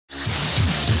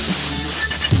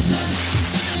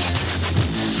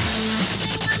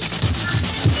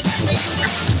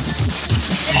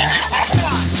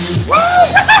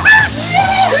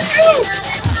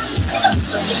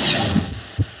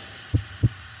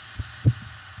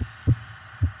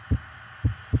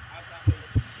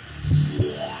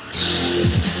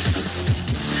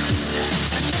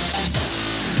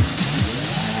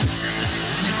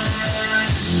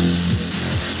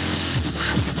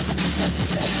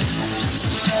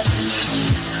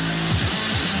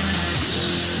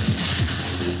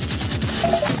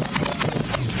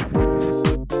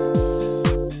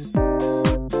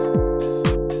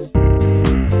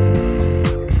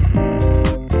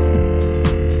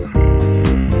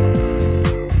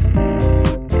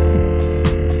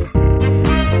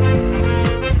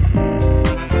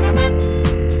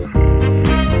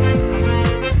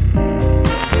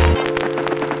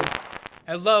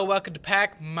Hello, welcome to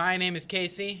Pack. My name is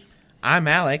Casey. I'm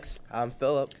Alex. I'm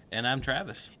Philip. And I'm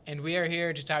Travis. And we are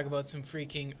here to talk about some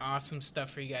freaking awesome stuff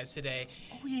for you guys today.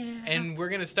 Oh, yeah. And we're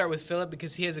going to start with Philip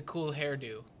because he has a cool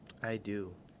hairdo. I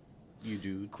do. You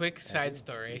do. Quick side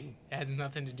story. It has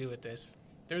nothing to do with this.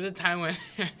 There was a time when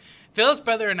Philip's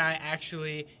brother and I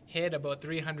actually hid about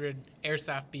 300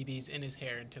 airsoft BBs in his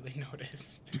hair until he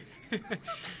noticed.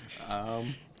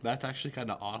 That's actually kind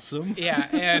of awesome. Yeah,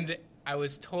 and I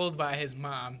was told by his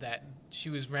mom that she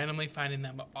was randomly finding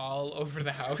them all over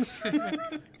the house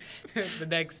the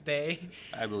next day.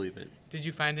 I believe it. Did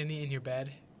you find any in your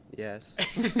bed? Yes.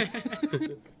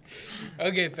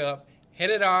 Okay, Philip, hit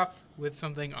it off with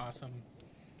something awesome.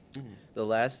 The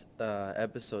last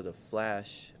episode of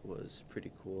Flash was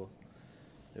pretty cool.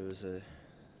 There was a...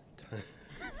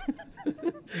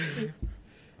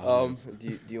 do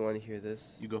you want to hear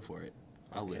this? You go for it.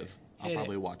 I'll live. I'll Hit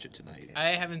probably it. watch it tonight. I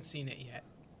haven't seen it yet.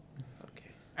 Okay.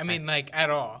 I mean, at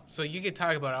all. So you can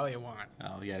talk about it all you want.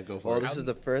 Oh, yeah, go for Well, it. this is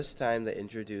the first time they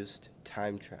introduced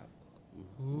time travel.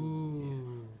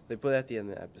 Ooh. They put it at the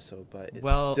end of the episode, but it's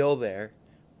Well- still there.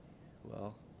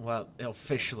 Well,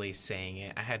 officially saying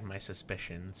it, I had my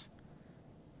suspicions.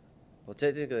 Well,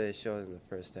 technically they showed it in the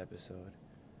first episode.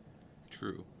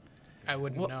 True. I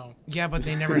wouldn't know. Yeah, but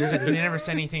they never said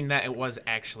anything that it was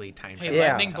actually time Hey, travel.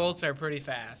 Yeah. lightning bolts are pretty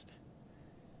fast.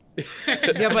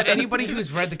 Yeah, but anybody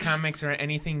who's read the comics or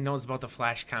anything knows about the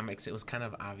Flash comics. It was kind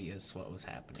of obvious what was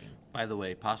happening. By the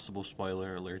way, possible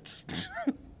spoiler alerts.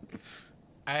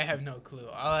 I have no clue.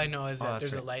 All I know is that that's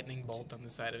there's a right. lightning bolt on the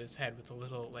side of his head with a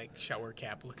little, shower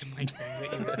cap looking like thing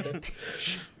that you wear.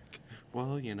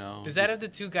 Well, you know. Does that have the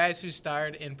two guys who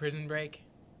starred in Prison Break?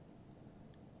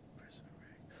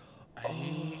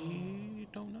 I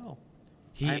don't know.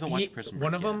 I haven't watched Prison Break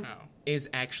One of yet. them Oh. is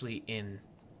actually in.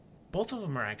 Both of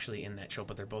them are actually in that show,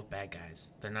 but they're both bad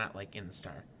guys. They're not in the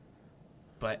Star.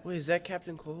 But Wait, is that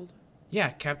Captain Cold? yeah,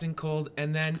 Captain Cold,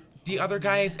 and then the other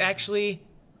guy is actually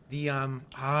the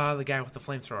guy with the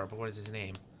flamethrower. But what is his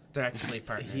name? They're actually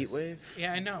partners. Heatwave?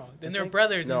 Yeah, I know. Then I they're think-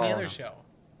 brothers in the no. other show.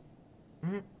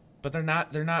 But they're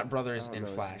not brothers I don't in know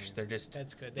his Flash. name. They're just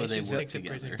That's good. They But they should work stick to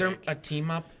together. Prison they're Break. a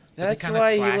team up. but they That's kinda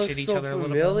why he clash looks at each so other a little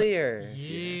bit. familiar.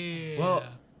 Yeah. Well,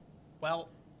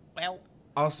 well.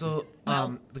 also,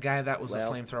 Well. the guy that was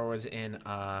Well. the flamethrower was in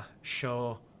a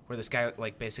show where this guy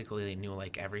basically knew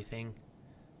everything,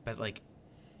 but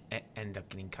ended up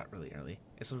getting cut really early.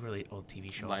 It's a really old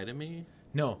TV show. Lie to me?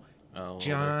 No, Oh.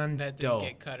 John That didn't Doe.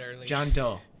 get cut early. John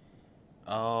Doe.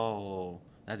 Oh.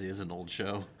 That is an old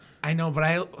show. I know, but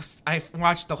I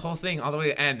watched the whole thing all the way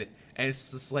to the end, and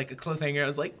it's just like a cliffhanger. I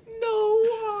was like, no,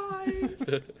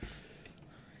 why?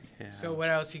 Yeah. So what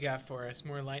else you got for us?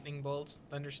 More lightning bolts,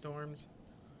 thunderstorms,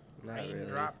 Not really.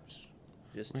 raindrops,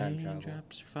 Just time travel.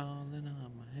 Raindrops are falling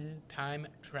on my head. time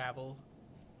travel.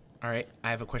 All right, I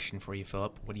have a question for you,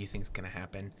 Philip. What do you think is going to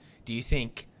happen? Do you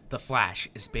think the Flash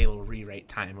is able to rewrite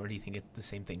time, or do you think the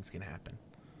same thing's going to happen?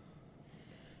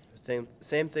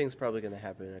 Same thing's probably going to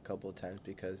happen a couple of times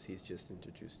because he's just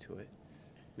introduced to it.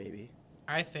 Maybe.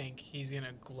 I think he's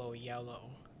gonna glow yellow,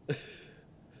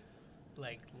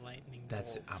 like lightning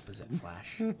That's bolts. opposite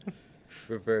Flash.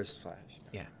 Reverse Flash.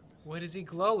 Yeah, What does he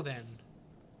glow then?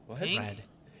 What? Pink? red.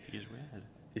 He's red.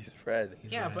 He's red.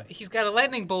 He's Yeah, red. but he's got a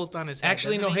lightning bolt on his head.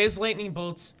 Actually, no, doesn't he? his lightning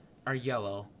bolts are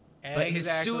yellow. But his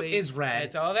suit Exactly. is red.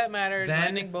 That's all that matters. Then-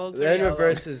 lightning bolts are Then yellow.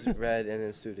 reverse is red and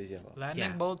then suit is yellow. Lightning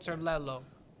Yeah. bolts are yellow.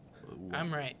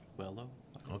 I'm right. Wello?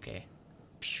 Okay.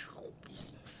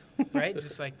 Right?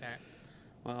 Just like that.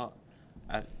 Well,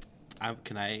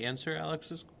 can I answer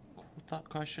Alex's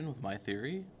question with my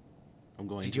theory? I'm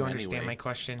going Did to you understand anyway. my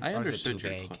question? I or is it understood too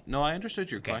your vague? No, I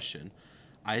understood your Okay. question.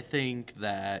 I think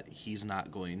that he's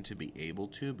not going to be able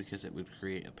to because it would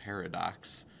create a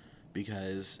paradox.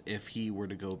 Because if he were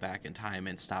to go back in time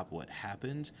and stop what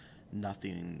happened,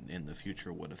 nothing in the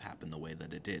future would have happened the way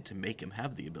that it did to make him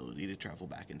have the ability to travel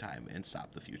back in time and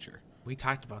stop the future. We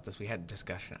talked about this. We had a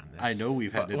discussion on this. I know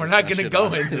we've had But a we're not going to discussion go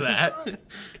on into this. that.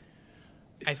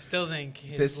 I still think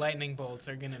his This- lightning bolts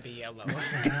are gonna be yellow.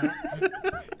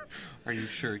 Are you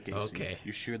sure, Casey? Okay.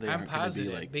 You sure they I'm aren't going to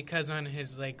positive be like... because on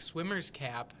his swimmer's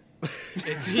cap,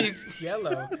 he's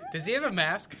yellow. Does he have a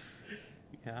mask?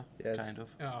 Yeah, Yes. kind of.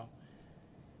 Oh,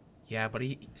 Yeah, but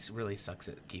he really sucks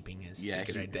at keeping his Yeah,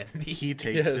 secret identity. he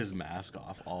takes Yes. his mask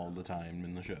off all the time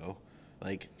in the show.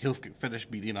 Like, he'll finish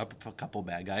beating up a couple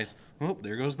bad guys. Oh,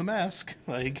 there goes the mask.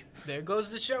 Like, there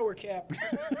goes the shower cap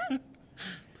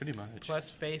pretty much. plus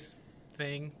face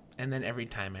thing. And then every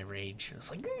time I rage,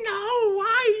 it's like, no,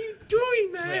 why are you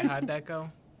doing that? Wait, how'd that go?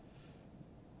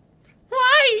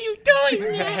 Why are you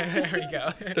doing that? There we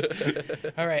go.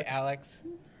 All right, Alex.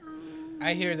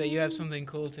 I hear that you have something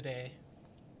cool today.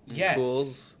 Yes.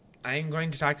 Cools. I'm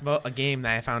going to talk about a game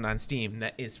that I found on Steam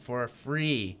that is for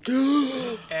free.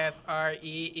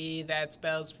 FREE, that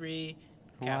spells free.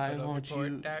 Why won't you-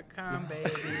 CapitalReport.com,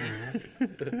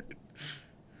 baby.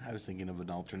 I was thinking of an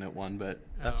alternate one, but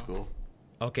that's Oh. cool.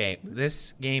 Okay,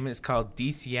 this game is called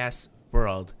DCS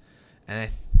World. And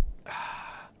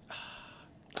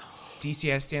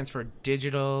DCS stands for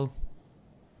Digital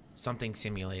Something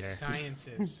Simulator.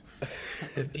 Sciences.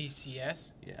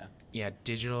 DCS. Yeah. Yeah,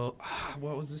 Digital...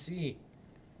 what was the C?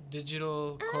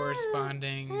 Digital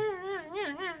corresponding.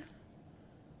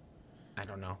 I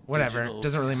don't know. Whatever. Digital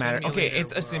Doesn't really matter. Okay, simulator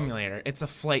it's a world. simulator. It's a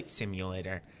flight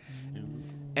simulator.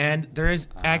 And there is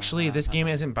actually, this game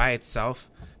isn't by itself.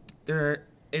 There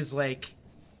is like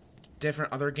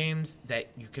different other games that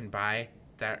you can buy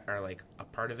that are like a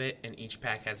part of it, and each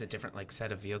pack has a different like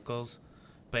set of vehicles.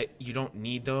 But you don't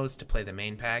need those to play the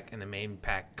main pack, and the main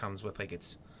pack comes with like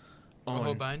its A whole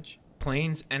own bunch.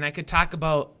 planes. And I could talk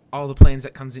about all the planes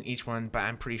that comes in each one, but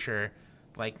I'm pretty sure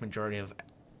like majority of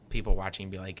people watching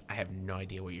be like, I have no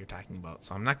idea what you're talking about.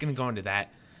 So I'm not going to go into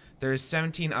that. There's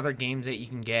 17 other games that you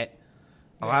can get.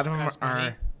 A They lot all of them cost money.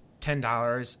 are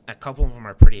 $10. A couple of them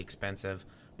are pretty expensive.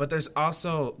 But there's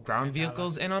also ground $10.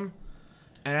 vehicles in them.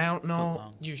 And I don't know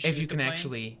Footlong. You if shoot you the can planes?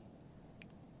 actually...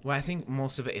 Well, I think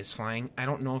most of it is flying. I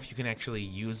don't know if you can actually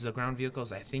use the ground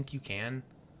vehicles. I think you can.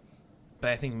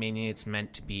 But I think mainly it's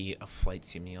meant to be a flight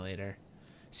simulator.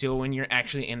 So when you're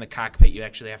actually in the cockpit, you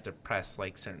actually have to press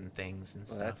like certain things and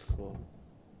Well, stuff. that's cool.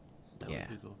 That Yeah. would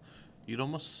be cool. You'd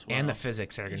almost... And the well,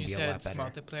 physics are going You to be a said lot it's better.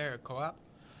 multiplayer or co-op.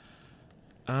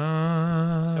 So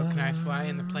So can I fly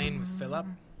in the plane with Philip?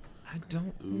 I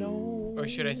don't know. Or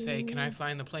should I say, can I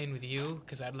fly in the plane with you?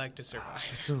 Because I'd like to survive.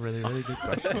 It's a really, really good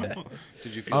question.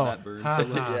 Did you feel Oh, that burn? ha,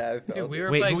 Philip? ha. Yeah, I felt Dude, we it.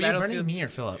 were Wait, playing who are you burning, Battlefield. me or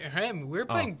Philip? Him. We were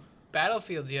playing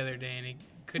Battlefield the other day, and he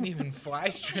couldn't even fly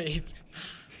straight.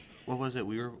 What was it?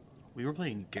 We were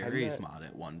playing Gary's not- mod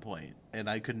at one point, and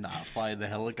I could not fly the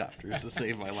helicopters to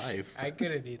save my life. I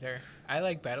couldn't either. I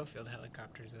like Battlefield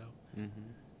helicopters, though. Mm-hmm.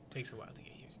 Takes a while to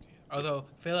get used to. Although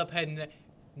Philip had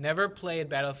never played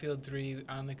Battlefield 3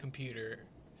 on the computer,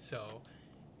 so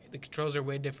the controls are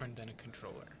way different than a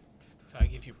controller. So I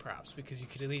give you props because you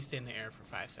could at least stay in the air for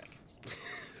 5 seconds.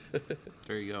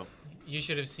 There you go. You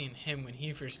should have seen him when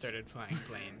he first started flying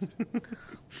planes.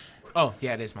 Oh,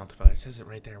 yeah, it is multiplayer. It says it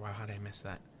right there. Wow, how did I miss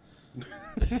that?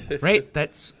 Right?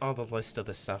 That's all the list of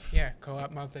the stuff. Yeah,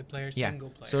 co-op, multiplayer, Yeah. single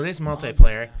player. So it is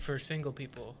multiplayer. For single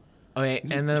people. Okay,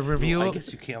 and the Well, review... I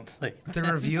guess you can't play. The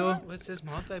review... What's this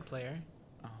multiplayer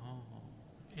Oh.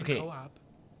 and Okay. co-op?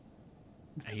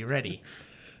 Are you ready?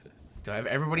 Do I have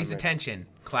everybody's I'm ready. attention?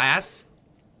 Class?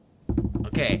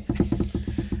 Okay.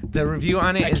 The review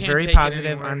on it I is can't very take it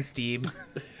positive anymore. on Steam.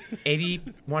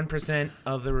 81%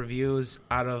 of the reviews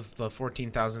out of the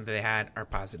 14,000 that they had are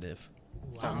positive.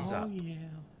 Wow. Thumbs up. yeah.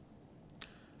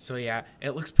 So yeah,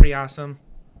 it looks pretty awesome.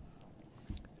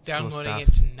 Downloading stuff.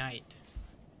 it tonight.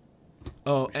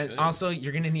 Oh, and Should. also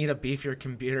you're gonna need a beefier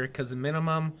computer because the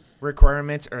minimum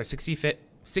requirements are a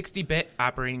 60-bit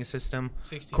operating system,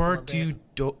 64 Core bit.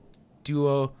 2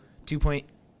 Duo 2.1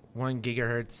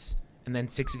 gigahertz, and then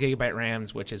 6 gigabyte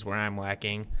RAMs, which is where I'm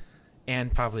lacking,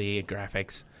 and probably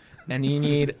graphics. And you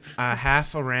need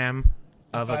half a RAM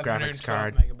of a graphics 512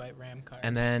 card, megabyte RAM card.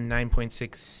 and then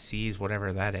 9.6 Cs,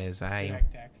 whatever that is.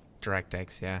 DirectX.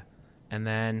 DirectX, yeah. And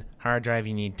then hard drive,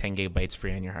 you need 10 gigabytes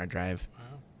free on your hard drive.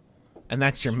 Wow. And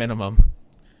that's your minimum.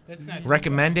 That's not too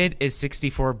Recommended is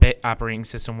 64-bit operating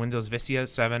system, Windows Vista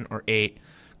 7 or 8,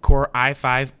 Core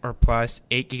i5 or plus,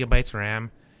 8 gigabytes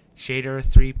RAM, shader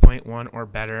 3.1 or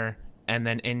better, and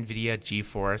then NVIDIA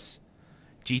GeForce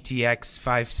GTX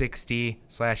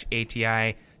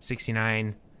 560/ATI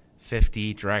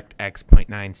 6950 DirectX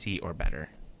 0.9C or better.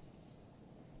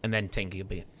 And then 10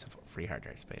 gigabytes of free hard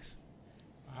drive space.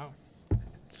 Wow.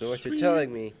 So what you're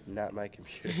telling me, not my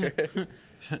computer.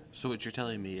 So what you're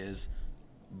telling me is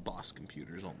boss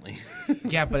computers only.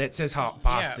 Yeah, but it says how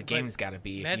boss Yeah, the but game's got to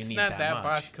be if That's you need not that much.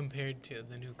 boss compared to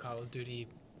the new Call of Duty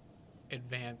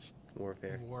Advanced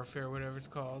Warfare. whatever it's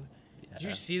called. Did Yeah.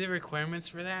 you see the requirements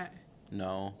for that?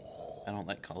 No, I don't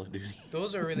like Call of Duty.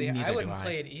 Those are really. Neither I do wouldn't I.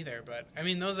 play it either, but I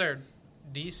mean, those are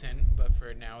decent. But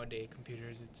for nowadays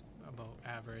computers, it's about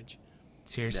average.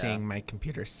 So you're Yeah. saying my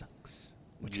computer sucks,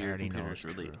 which I Your already know computer's is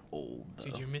really true. old though.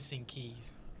 Dude, you're missing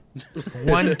keys.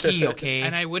 One key, okay?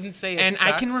 And I wouldn't say it and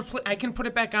sucks. I can put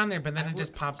it back on there, but then it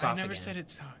just pops off I never again. said it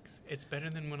sucks. It's better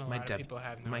than what a My lot of people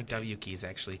have my nowadays. W key's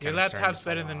actually Your kind of starting laptop's to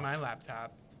fall better than off. my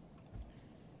laptop.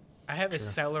 I have a True.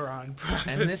 Celeron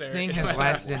processor. And this thing in has my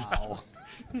lasted- laptop. Wow.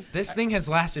 This thing has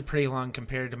lasted pretty long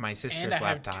compared to my sister's And I have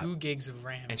laptop. 2 gigs of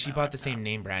RAM. And in she my bought the same laptop.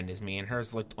 name brand as me, and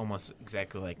hers looked almost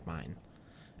exactly like mine.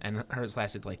 And hers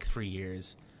lasted like 3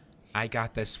 years. I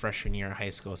got this freshman year of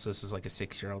high school, so this is like a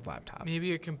 6-year-old laptop. Maybe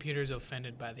your computer's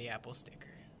offended by the Apple sticker.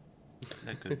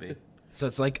 That could be. So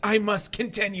it's like, I must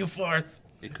continue forth.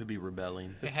 It could be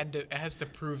rebelling. It has to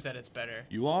prove that it's better.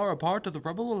 You are a part of the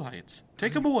Rebel Alliance.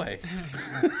 Take him away.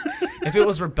 If it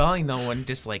was rebelling, though, wouldn't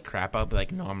just like crap out, be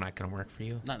like, no, I'm not going to work for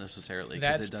you. Not necessarily. 'Cause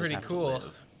That's it does pretty have to cool.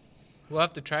 live. We'll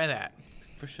have to try that.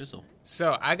 For shizzle.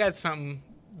 So I got something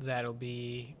that'll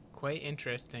be quite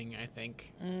interesting, I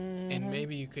think. And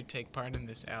maybe you could take part in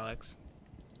this, Alex.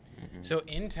 So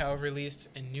Intel released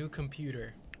a new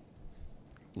computer.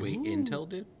 Wait, Ooh. Intel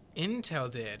did? Intel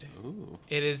did. Ooh.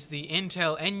 It is the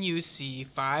Intel NUC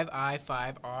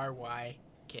 5i5RYK.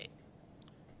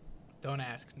 Don't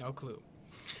ask, no clue.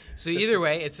 So either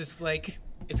way, it's just like,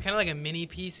 it's kind of like a mini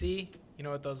PC. You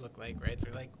know what those look like, right?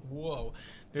 They're like, whoa.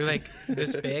 They're like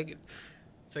this big.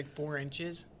 It's like 4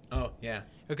 inches. Oh, yeah.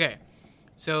 Okay,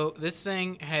 so this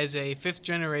thing has a 5th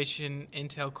generation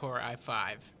Intel Core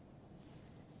i5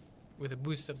 with a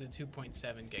boost up to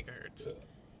 2.7 gigahertz,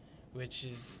 which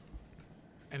is,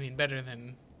 I mean, better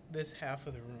than this half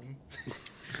of the room.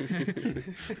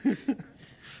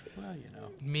 Well, you know.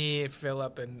 Me,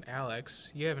 Philip, and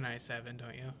Alex. You have an i7,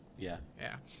 don't you? Yeah.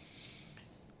 Yeah.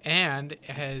 And it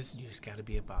has, You just got to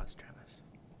be a boss, Travis.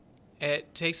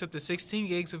 it takes up to 16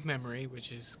 gigs of memory,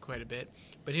 which is quite a bit.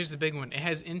 But here's the big one. It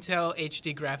has Intel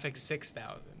HD Graphics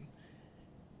 6000,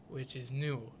 which is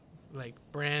new, like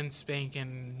brand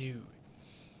spanking new.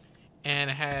 And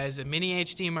it has a mini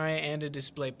HDMI and a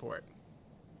DisplayPort.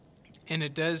 And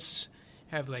it does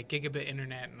have like gigabit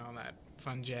internet and all that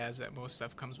fun jazz that most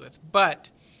stuff comes with. But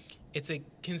it's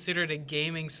considered a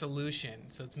gaming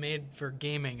solution, so it's made for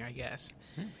gaming, I guess.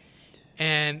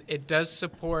 And it does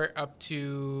support up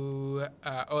to,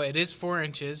 it is 4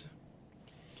 inches.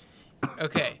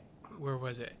 Okay, where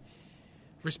was it?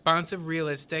 Responsive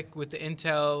realistic with the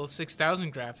Intel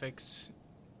 6000 graphics.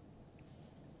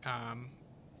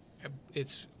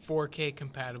 It's 4K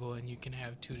compatible, and you can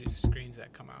have 2 screens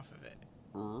that come off of it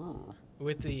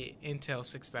with the Intel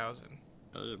 6000,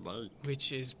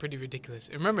 which is pretty ridiculous.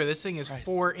 And remember, this thing is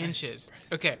 4 inches.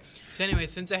 Okay, so anyway,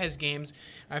 since it has games,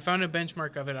 I found a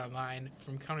benchmark of it online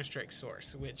from Counter-Strike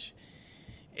Source, which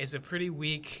is a pretty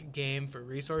weak game for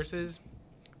resources,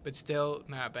 but still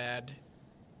not bad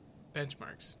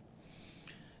benchmarks.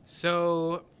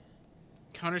 So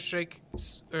Counter-Strike,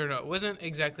 or no, it wasn't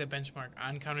exactly a benchmark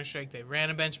on Counter-Strike. They ran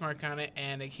a benchmark on it,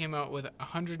 and it came out with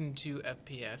 102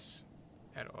 FPS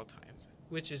at all times,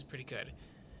 which is pretty good.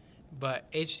 But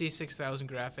HD 6000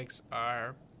 graphics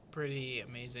are pretty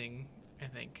amazing, I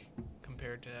think,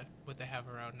 compared to what they have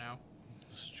around now.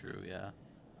 It's true, yeah.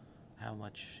 How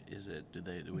much is it? Do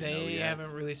we know They yet?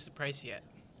 haven't released the price yet.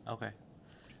 Okay.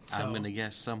 So, I'm going to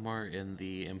guess somewhere in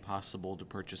the impossible to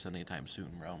purchase anytime soon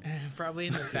realm. probably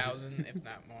in the 1,000, if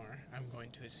not more, I'm going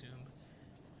to assume.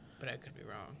 But I could be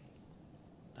wrong.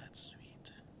 That's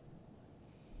sweet.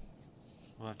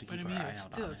 We'll have to But keep I mean, our eye it's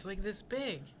out still, on it's it. like this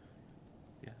big.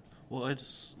 Yeah. Well,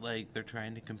 it's like they're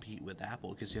trying to compete with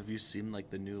Apple. Because have you seen like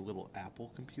the new little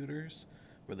Apple computers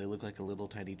where they look like a little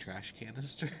tiny trash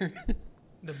canister?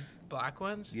 The black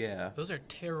ones? Yeah. Those are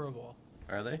terrible.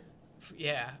 Are they?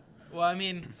 Yeah. Well, I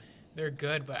mean, they're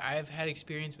good, but I've had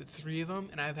experience with 3 of them,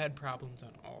 and I've had problems on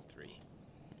all 3.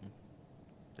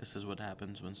 This is what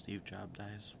happens when Steve Jobs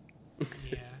dies.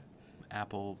 Yeah.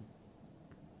 Apple.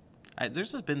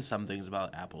 There's just been some things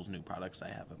about Apple's new products I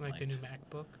haven't Like liked. the new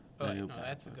MacBook? The Oh, wait, new no,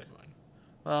 that's a MacBook. good one.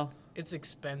 Well, It's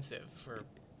expensive for...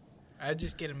 I'd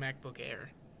just get a MacBook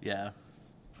Air yeah.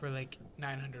 for like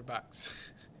 $900.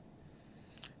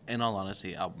 In all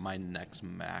honesty, my next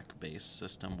Mac-based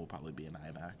system will probably be an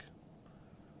iMac.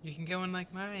 You can get one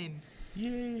like mine.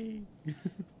 Yay!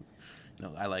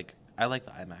 No, I like I like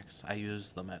the iMacs. I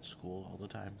use them at school all the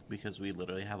time because we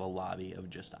literally have a lobby of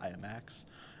just iMacs.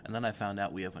 And then I found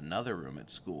out we have another room at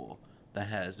school that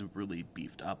has really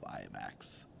beefed up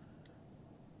iMacs.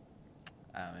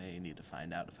 I need to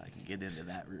find out if I can get into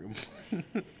that room.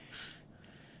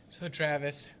 So,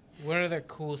 Travis, what other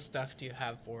cool stuff do you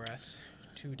have for us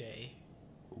today?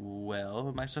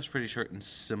 Well, my stuff's pretty short and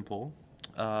simple.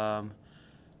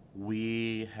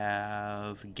 We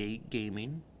have Gate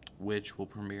Gaming, which will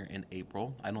premiere in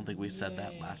April. I don't think we said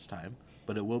that Yay. last time,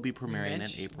 but it will be premiering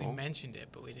in April. We mentioned it,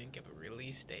 but we didn't give a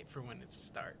release date for when it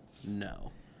starts.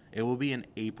 No. It will be in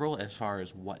April. As far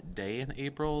as what day in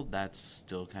April, that's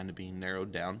still kind of being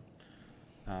narrowed down.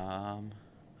 I don't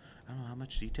know, how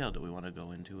much detail do we want to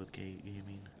go into with Gate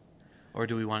Gaming? Or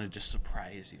do we want to just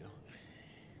surprise you?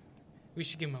 We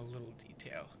should give them a little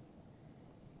detail.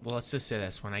 Well, let's just say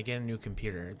this. When I get a new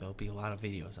computer, there'll be a lot of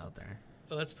videos out there.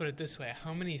 But let's put it this way.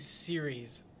 How many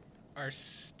series are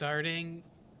starting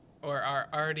or are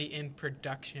already in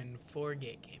production for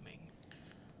Gate Gaming?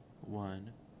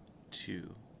 1,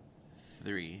 2,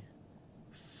 3,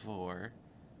 4,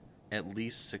 at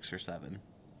least 6 or 7.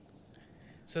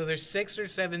 So there's 6 or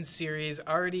 7 series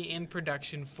already in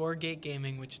production for Gate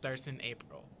Gaming, which starts in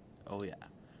April. Oh, yeah.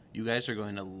 You guys are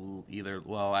going to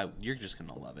you're just going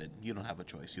to love it. You don't have a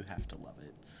choice. You have to love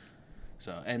it.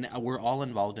 So, and we're all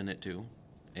involved in it, too,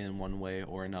 in one way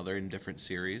or another, in different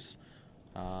series.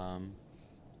 But,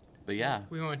 yeah.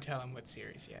 We won't tell them what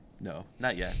series yet. No,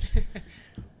 not yet.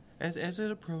 As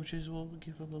it approaches, we'll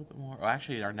give a little bit more. Oh,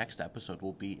 actually, our next episode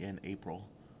will be in April.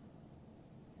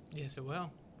 Yes, it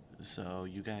will. So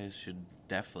you guys should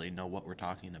definitely know what we're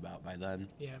talking about by then.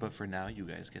 Yeah. But for now, you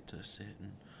guys get to sit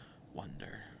and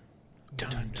wonder.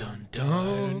 Dun, dun,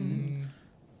 dun.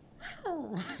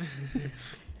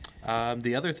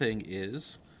 The other thing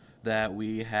is that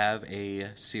we have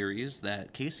a series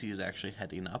that Casey is actually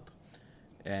heading up.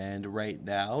 And right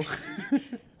now,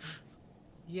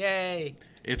 Yay!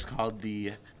 it's called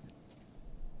the...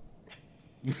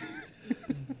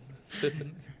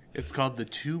 It's called the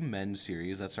Two Men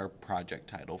series. That's our project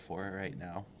title for it right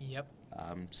now. Yep.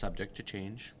 Subject to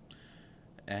change.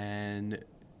 And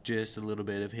just a little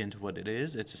bit of hint of what it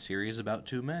is. It's a series about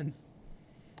 2 men.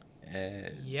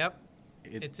 Yep.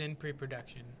 It- It's in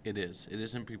pre-production. It is. It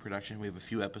is in pre-production. We have a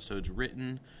few episodes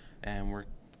written, and we're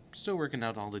still working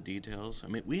out all the details. I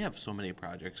mean, we have so many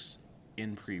projects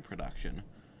in pre-production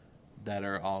that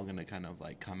are all going to kind of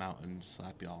like come out and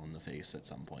slap y'all in the face at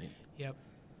some point. Yep.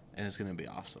 And it's going to be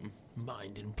awesome.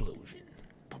 Mind implosion.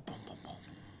 Boom, boom, boom, boom.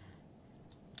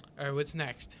 All right, what's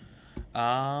next?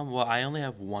 Well, I only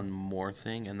have one more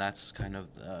thing, and that's kind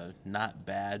of the not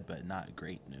bad but not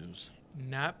great news.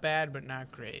 Not bad, but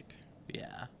not great.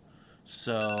 Yeah.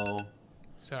 So,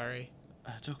 Sorry.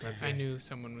 it's okay. I knew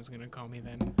someone was going to call me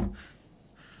then.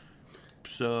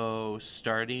 So,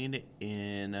 starting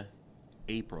in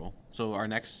April, so our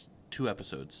next 2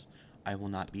 episodes, I will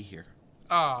not be here.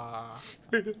 Ah.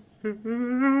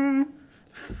 I'm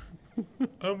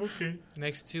okay.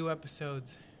 Next 2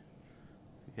 episodes.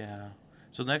 Yeah.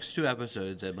 So, the next 2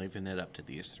 episodes, I'm leaving it up to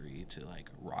these 3 to, like,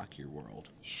 rock your world.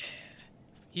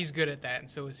 He's good at that, and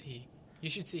so is he. You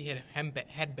should see him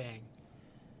headbang.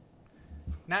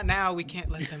 Not now. We can't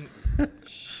let them.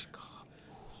 Shh. Calm.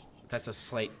 That's a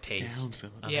slight taste. Down,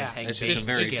 Philip. of Yeah. his It's hang just a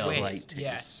very just wait. slight taste.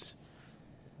 Yes.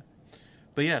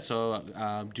 But yeah, so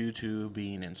due to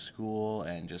being in school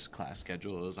and just class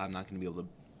schedules, I'm not going to be able to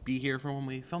be here for when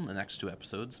we film the next 2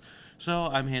 episodes. So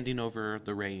I'm handing over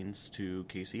the reins to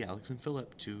Casey, Alex, and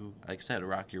Philip to, like I said,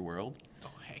 rock your world.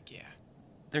 Oh, heck yeah.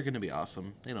 They're going to be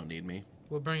awesome. They don't need me.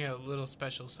 We'll bring a little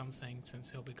special something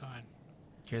since he'll be gone.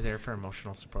 You're there for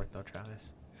emotional support, though,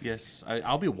 Travis. Yes,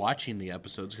 I'll be watching the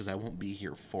episodes because I won't be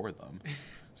here for them.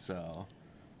 So,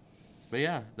 but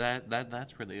yeah,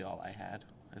 that's really all I had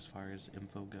as far as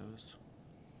info goes.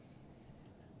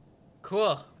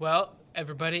 Cool. Well,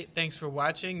 everybody, thanks for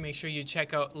watching. Make sure you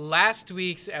check out last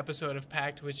week's episode of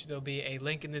Pact, which there'll be a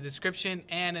link in the description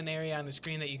and an area on the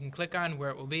screen that you can click on. Where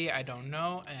it will be, I don't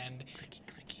know. And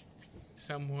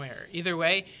somewhere. Either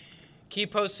way,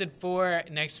 keep posted for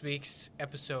next week's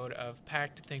episode of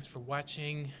Pact. Thanks for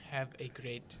watching. Have a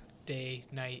great day,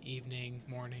 night, evening,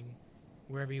 morning,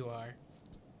 wherever you are.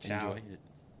 Ciao. Enjoy it.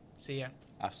 See ya.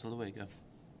 Hasta luego.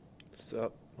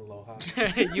 Sup? Aloha.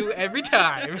 You every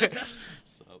time.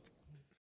 Sup.